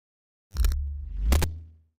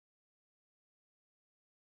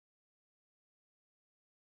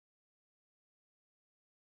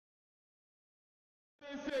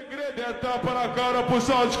Segredo é tapa na cara,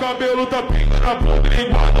 puxão de cabelo, tapinha na bunda,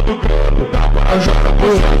 linguada do canto. Tapa na cara,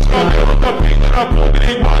 puxão de cabelo, tapinha na bunda,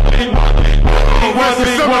 linguada do canto. Tapa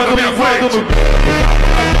na cara, puxão de cabelo, tapinha na bunda, linguada do canto.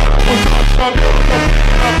 Tapa na cara, puxão de cabelo,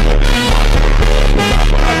 tapinha na bunda,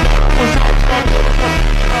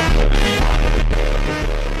 linguada do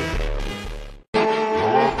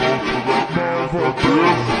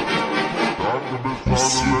canto.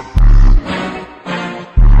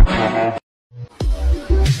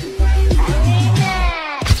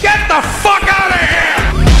 Get the fuck out of here!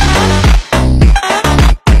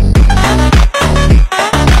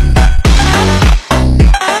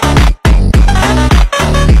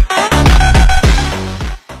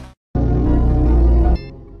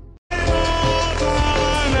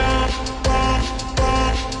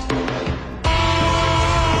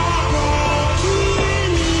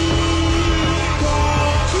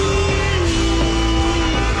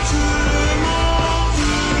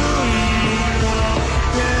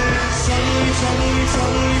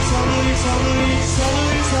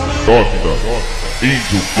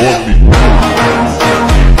 Índio come.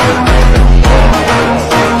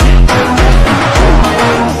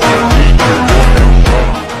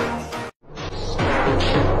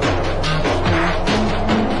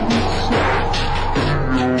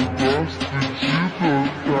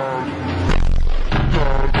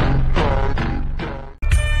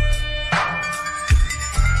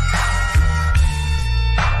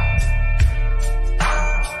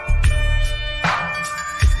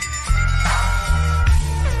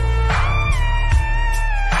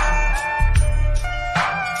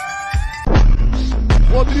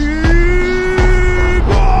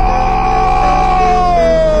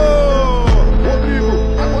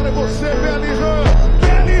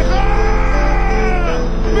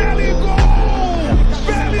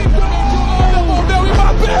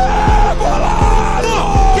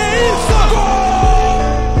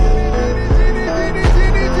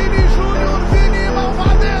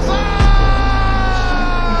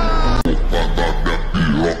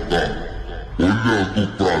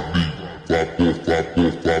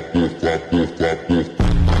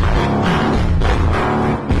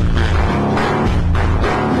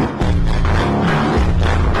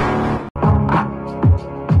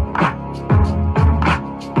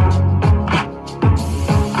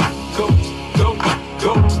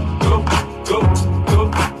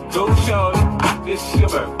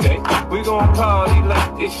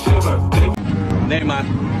 Neymar,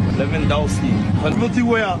 Lewandowski,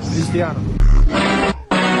 Cristiano.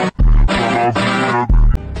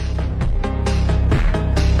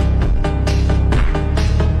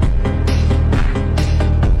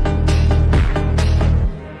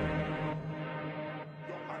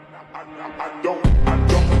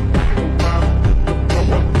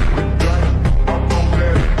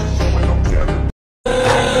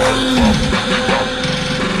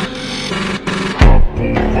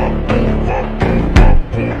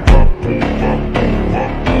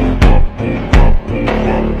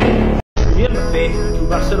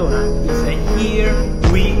 Barcelona, say here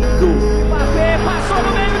we go. Mbappé passou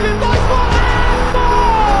no meio de dois gols!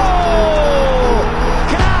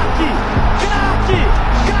 Craque, craque,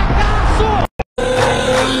 cracaço!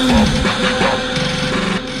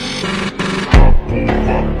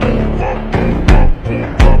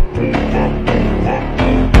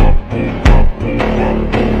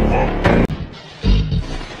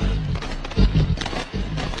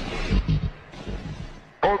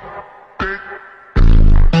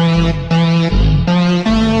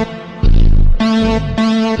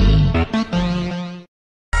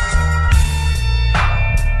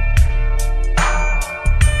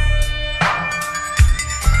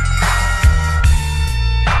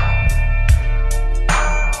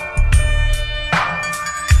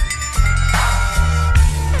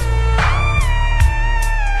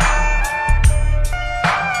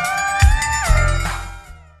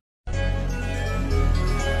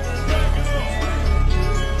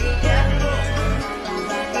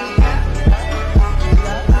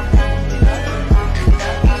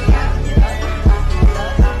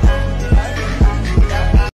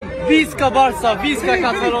 Visca Barça, visca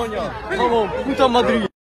Catalunya, vamos, puta Madrid.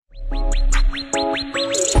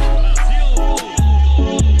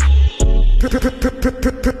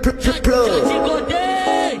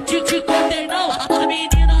 Te contei não, a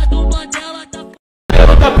menina do Mandela tá...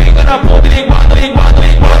 Ela tá pinga na bunda, linguada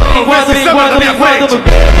do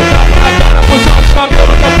canto. Puxão de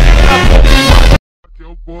cabelo, tapinha na bunda, linguada.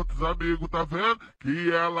 Seu outros amigos, tá vendo?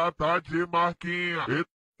 Que ela tá de marquinha.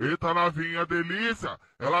 Eita novinha delícia,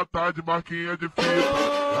 ela tá de marquinha de fita.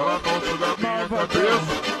 Ela não da minha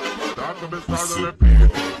cabeça. Tá começando, ela é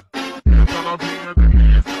pica. Essa novinha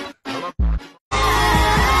delícia. Ela tá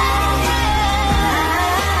de...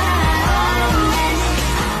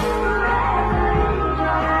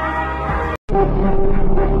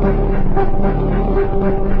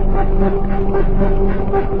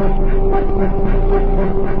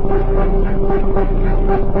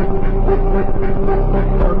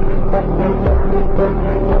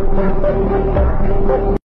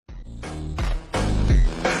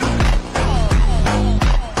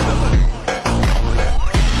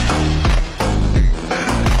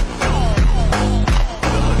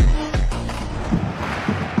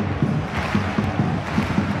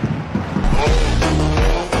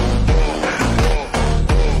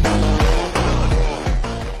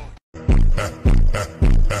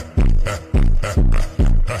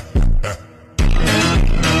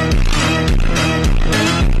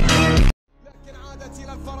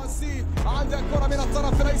 عند الكرة من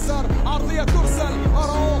الطرف الأيسر عرضية ترسل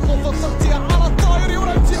أراوخو في التغطية على الطائر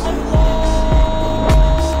يرجع الله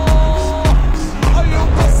أي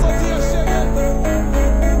قصة يا شباب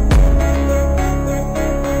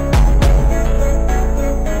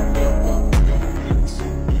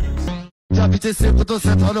Já 25 do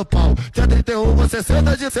centro no pau. Já 31 você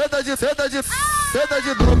senta de grupo. Senta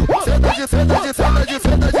de grupo. Senta de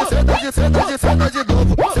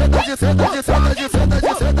grupo.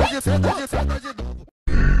 Senta de grupo.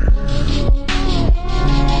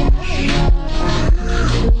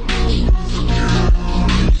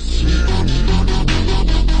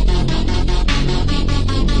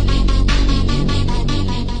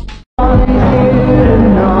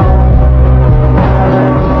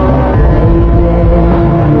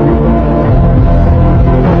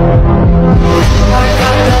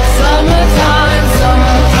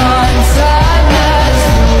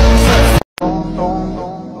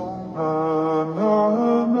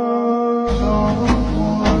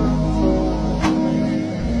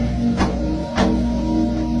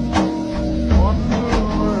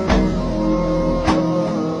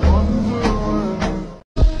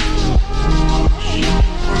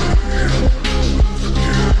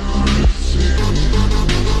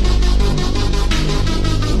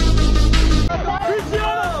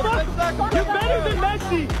 You're better than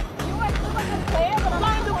Messi! You were so much a player, but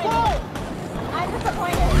I'm disappointed. I'm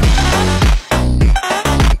disappointed.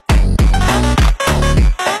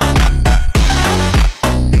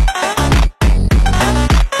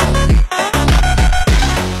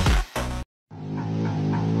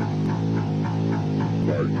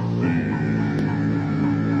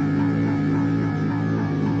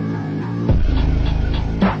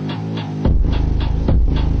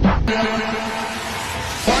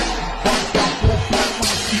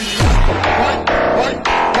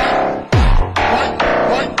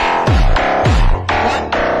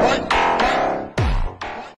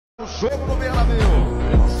 Jogo no Bernabéu.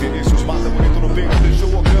 Vinícius mata bonito no peito,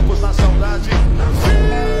 deixou o Campos na saudade.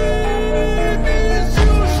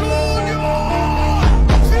 Vinícius Júnior!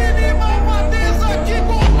 Vini Malvadeza, que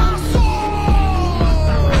golaço!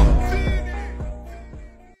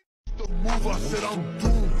 The move I said I'm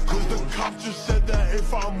doomed. Cause the cop just said that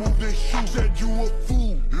if I move they shoot, said you a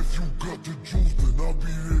fool. If you got the juice, then I'll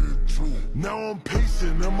be there too. Now I'm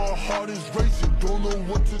pacing and my heart is racing. Don't know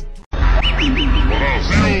what to do.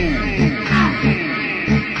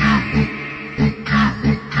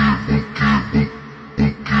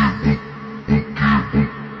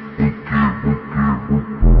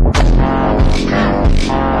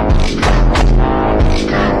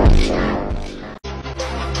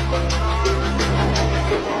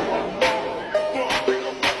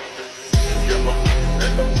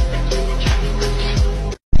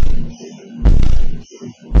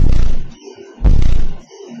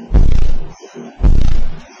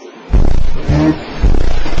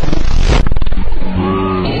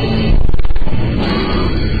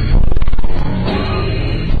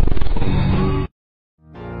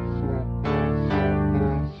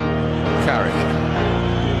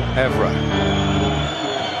 Evra.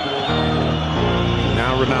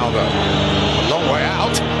 Now Ronaldo. A long way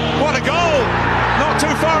out. What a goal! Not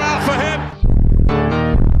too far out for him.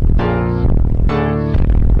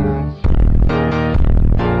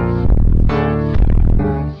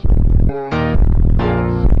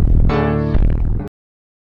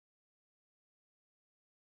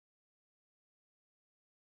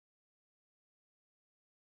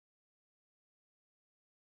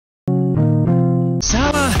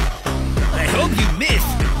 Salah, I hope you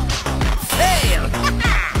missed. Fail!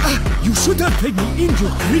 You should have paid me in, you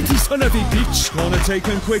greedy son of a bitch. Corner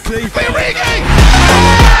taken quickly.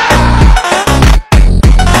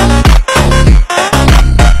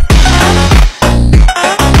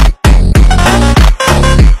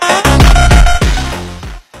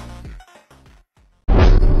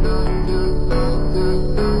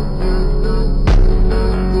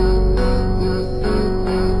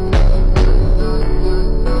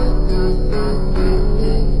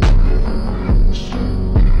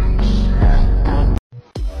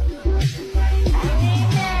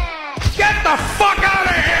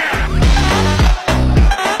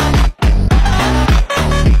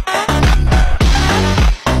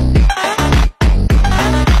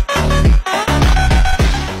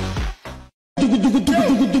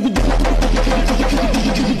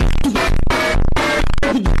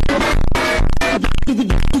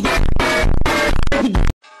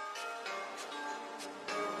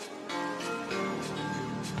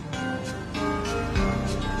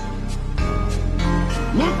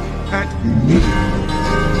 Look at me.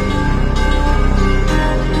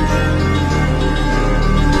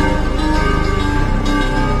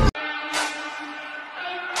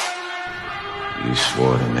 You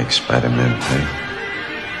swore to make Spider-Man pay.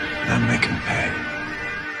 Now make him pay.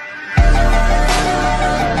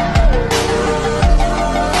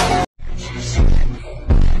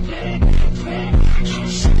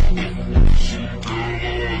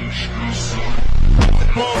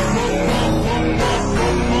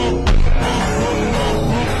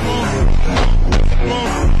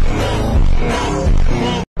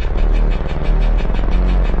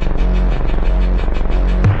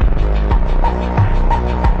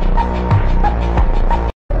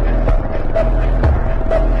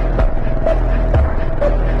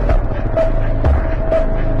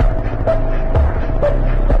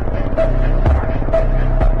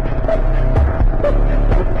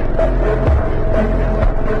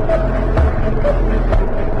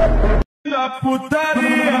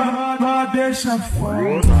 Putaria, não deixa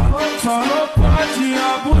fora. Só não pode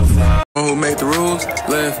abusar. Who made the rules?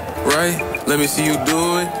 Left, right. Let me see you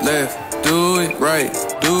do it. Left, do it, right.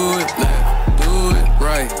 Do it, left. Do it,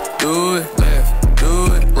 right. Do it, left.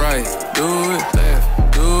 Do it, right. Do it,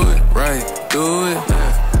 left. Do it, right. Do it,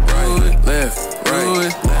 left. Do it, left. Do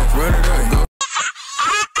it, left. Run it right. Go.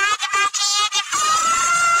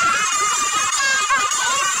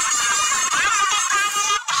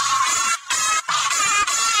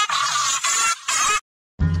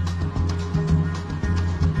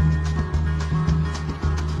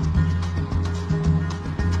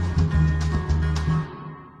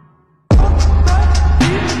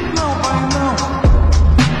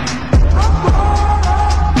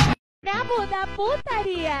 Da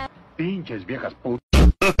putaria. Pinches viejas putas.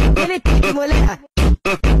 Ele tem que molhar.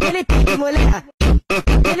 Ele tem que molhar.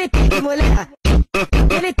 Ele tem que molhar.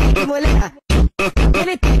 Ele tem que molhar.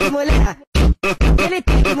 Ele tem que molhar. Ele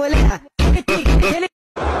tem que molhar. Ele tem que molhar.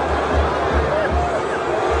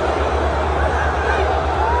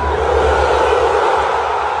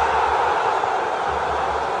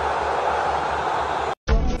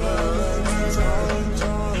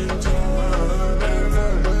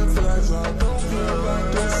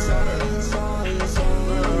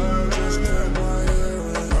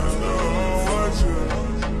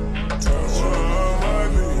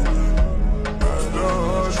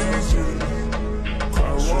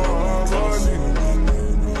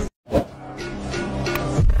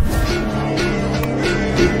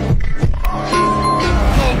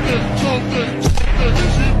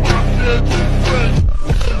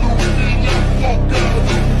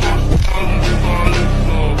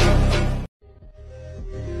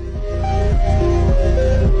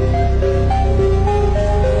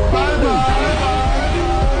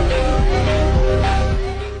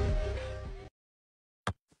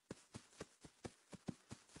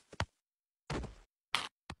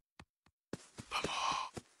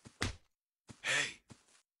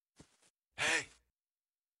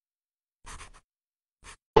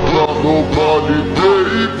 No vale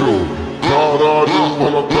terrível, caralho,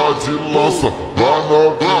 ela tá de lança. Vai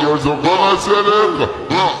novinha jogar na xereca,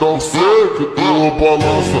 então sei que tu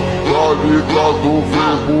balança. Tá ligado,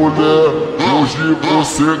 vem mulher, hoje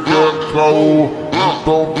você quer caô.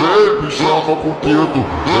 Então vem, me chama com dedo,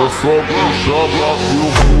 é só me chamar que eu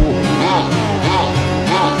vou.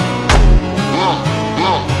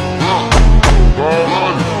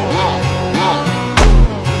 Caralho.